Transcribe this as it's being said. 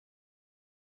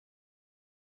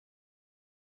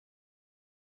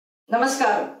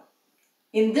Namaskaram.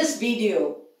 In this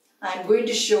video, I am going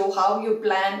to show how you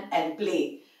plan and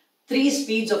play 3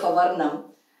 speeds of a Varnam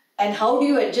and how do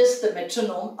you adjust the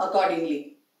metronome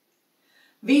accordingly.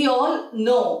 We all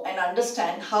know and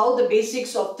understand how the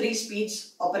basics of 3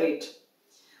 speeds operate.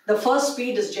 The first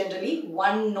speed is generally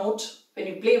one note. When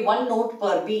you play one note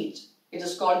per beat, it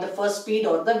is called the first speed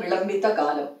or the Vilambita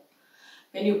Kalam.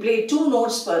 When you play 2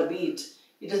 notes per beat,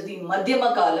 it is the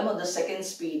Madhyama Kalam or the second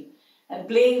speed. And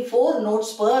playing 4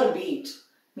 notes per beat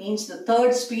means the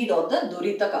third speed or the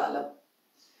Durita Kalam.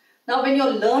 Now when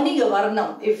you're learning a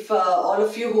Varnam, if all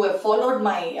of you who have followed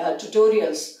my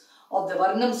tutorials of the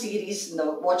Varnam series, in the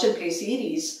watch and play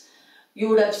series, you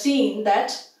would have seen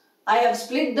that I have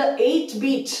split the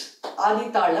 8-beat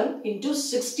Adi Talam into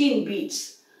 16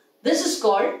 beats. This is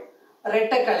called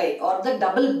Rettakale or the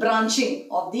double branching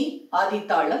of the Adi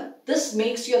Talam. This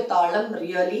makes your Talam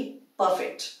really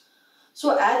perfect.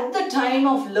 So at the time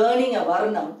of learning a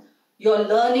Varnam, you are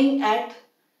learning at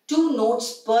 2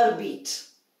 notes per beat,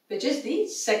 which is the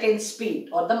second speed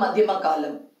or the Madhyama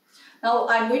Kalam. Now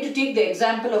I am going to take the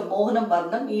example of Mohanam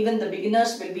Varnam. Even the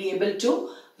beginners will be able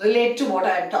to relate to what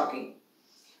I am talking.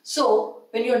 So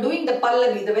when you are doing the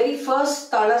Pallavi, the very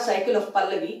first Tala cycle of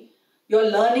Pallavi, you are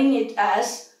learning it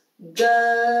as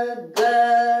Ga,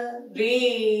 Ga,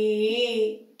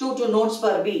 Re, 2 notes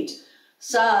per beat.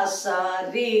 Sa,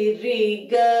 sa, re, re,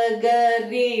 ga, ga,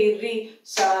 re, re,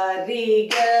 sa, re,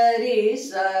 ga, re,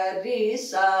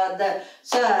 sa, da,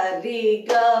 sa, re,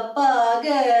 ga, pa,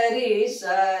 ga, re,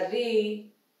 sa, re.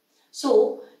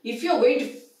 So, if you are going to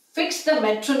fix the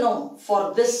metronome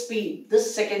for this speed,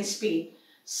 this second speed,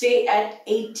 say at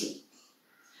 80.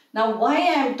 Now, why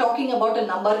I am talking about a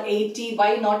number 80,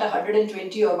 why not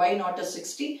 120 or why not a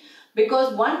 60?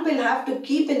 Because one will have to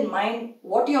keep in mind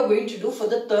what you are going to do for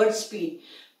the third speed.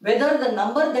 Whether the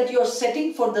number that you are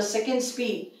setting for the second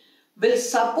speed will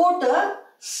support a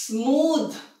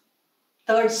smooth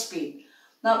third speed.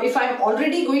 Now, if I am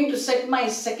already going to set my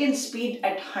second speed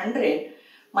at 100,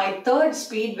 my third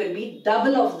speed will be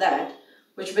double of that,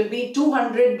 which will be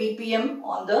 200 BPM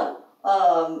on the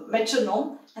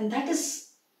metronome, and that is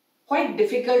quite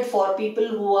difficult for people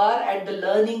who are at the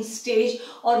learning stage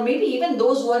or maybe even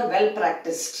those who are well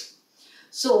practiced.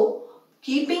 So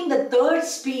keeping the third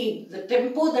speed, the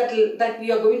tempo that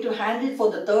we are going to handle for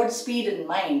the third speed in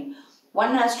mind,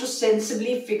 one has to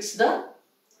sensibly fix the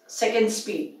second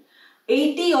speed.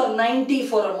 80 or 90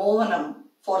 for a Mohanam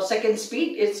for second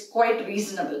speed is quite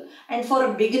reasonable, and for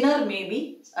a beginner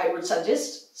maybe I would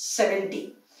suggest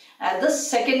 70 as the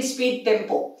second speed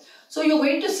tempo. So you're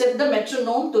going to set the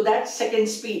metronome to that second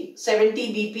speed,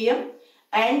 70 BPM,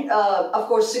 and of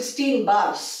course 16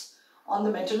 bars on the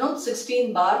metronome,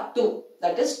 16 bar 2,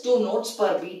 that is 2 notes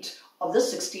per beat of the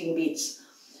 16 beats.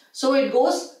 So it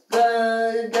goes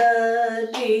ga, ga,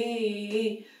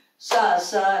 re, sa,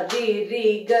 sa, re,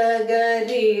 re, ga, ga,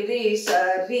 re, re,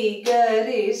 sa, re, ga,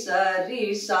 re,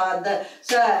 sa, da,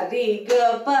 sa, re,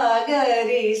 ga, pa, ga,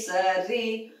 re, sa,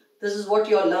 re. This is what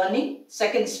you are learning,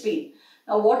 second speed.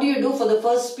 Now what do you do for the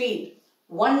first speed?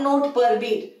 1 note per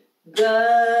beat. Ga,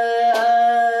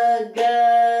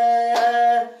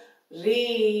 ga, re,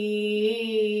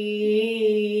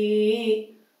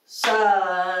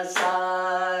 sa,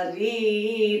 sa,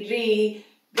 re, re,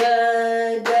 ga,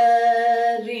 ga,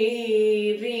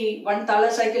 re, re. 1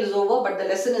 Tala cycle is over, but the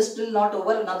lesson is still not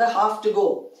over. Another half to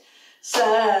go. Sa,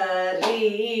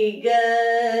 re, ga,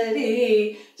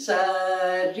 re, sa,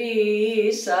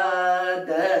 re, sa,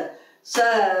 da, sa,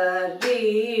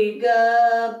 re,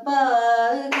 ga,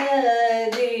 pa, ga,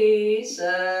 re,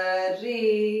 sa,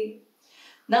 re.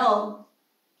 Now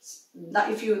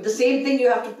if you, the same thing you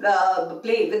have to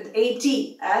play with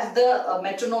 80 as the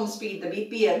metronome speed, the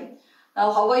BPM.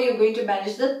 Now how are you going to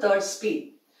manage the third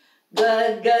speed?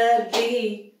 Ga, ga,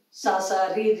 re, sa,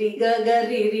 sa, re, re, ga, ga,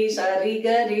 re, re, sa, re,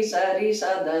 ga, re,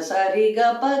 sa, da, sa, re,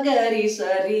 ga, pa, ga, re,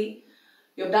 sa, re.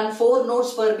 You have done 4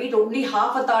 notes per beat, only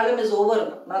half a talam is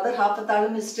over, another half a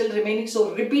talam is still remaining,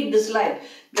 so repeat this line.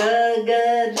 Ga,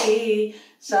 ga, re,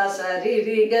 sa, sa, re,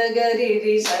 re, ga, ga, re,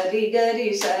 re, sa, re, ga,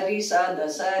 re, sa, da,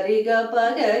 sa, re, ga,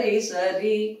 pa, ga, re, sa,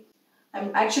 re. I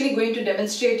am actually going to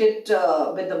demonstrate it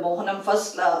with the Mohanam,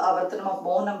 first Avartanam of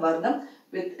Mohanam Varnam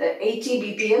with 80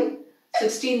 BPM,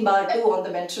 16 bar 2 on the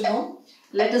metronome.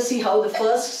 Let us see how the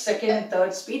first, second and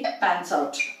third speed pans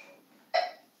out.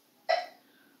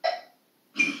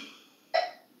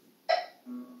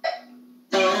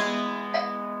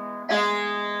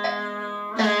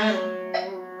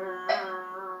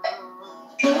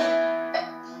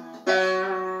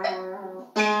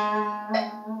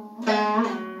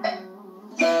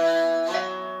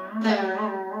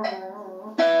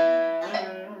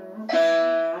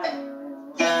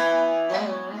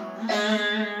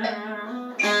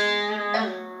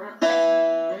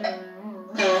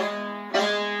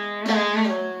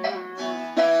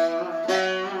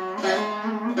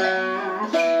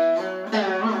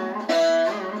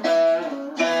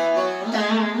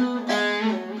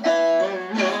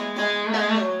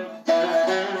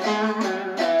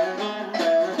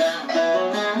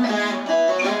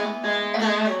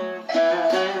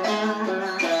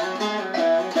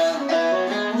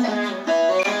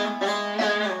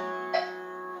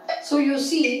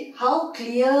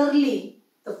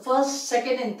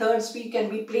 second and third speed can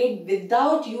be played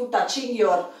without you touching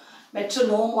your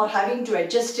metronome or having to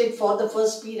adjust it for the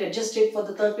first speed, adjust it for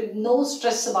the third speed. No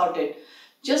stress about it.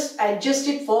 Just adjust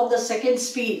it for the second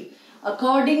speed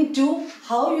according to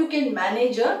how you can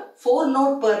manage a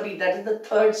 4-note per beat, that is the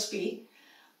third speed.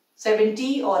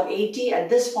 70 or 80 at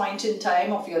this point in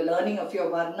time of your learning of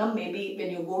your Varnam. Maybe when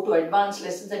you go to advanced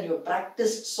lessons and you have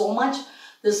practiced so much,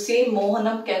 the same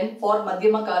Mohanam can for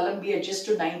Madhyama Kalam be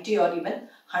adjusted to 90 or even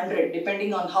 100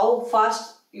 depending on how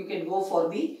fast you can go for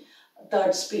the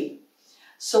third speed.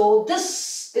 So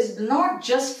this is not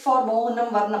just for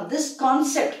Mohanam Varnam. This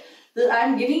concept, I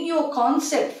am giving you a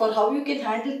concept for how you can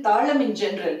handle talam in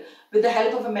general with the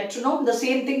help of a metronome, the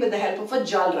same thing with the help of a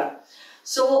jalra.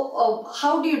 So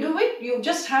how do you do it? You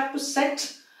just have to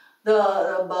set the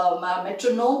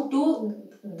metronome to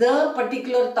the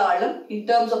particular talam in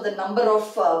terms of the number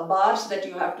of bars that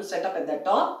you have to set up at the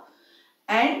top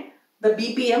and the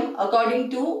BPM according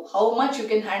to how much you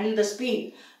can handle the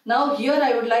speed. Now here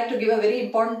I would like to give a very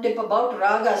important tip about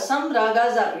ragas. Some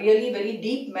ragas are really very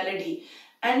deep melody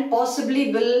and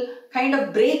possibly will kind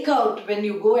of break out when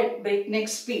you go at breakneck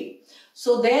speed.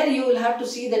 So there you will have to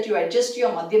see that you adjust your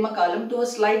Madhyama Kalam to a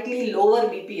slightly lower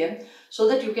BPM so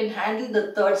that you can handle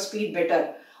the third speed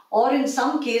better. Or in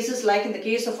some cases, like in the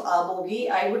case of Abogi,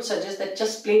 I would suggest that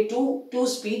just play two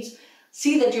speeds.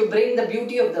 See that you bring the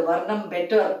beauty of the Varnam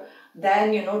better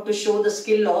than, to show the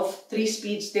skill of 3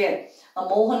 speeds there. A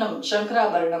Mohanam, Shankara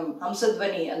Varnam,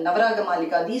 Hamsadvani and Navaraga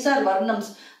Malika, these are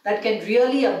Varnams that can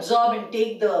really absorb and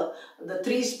take the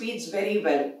 3 speeds very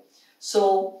well.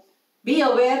 So be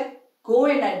aware. Go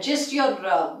and adjust your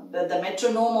the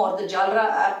metronome or the jalra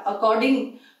app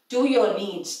according to your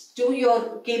needs, to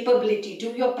your capability,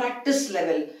 to your practice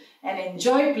level, and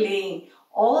enjoy playing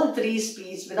all 3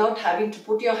 speeds without having to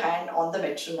put your hand on the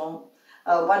metronome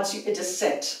once it is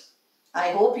set.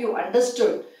 I hope you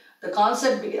understood the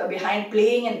concept behind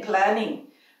playing and planning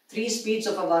 3 speeds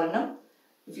of a Varnam.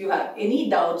 If you have any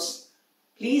doubts,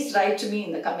 please write to me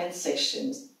in the comments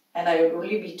sections and I would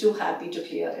only be too happy to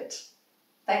clear it.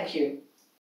 Thank you.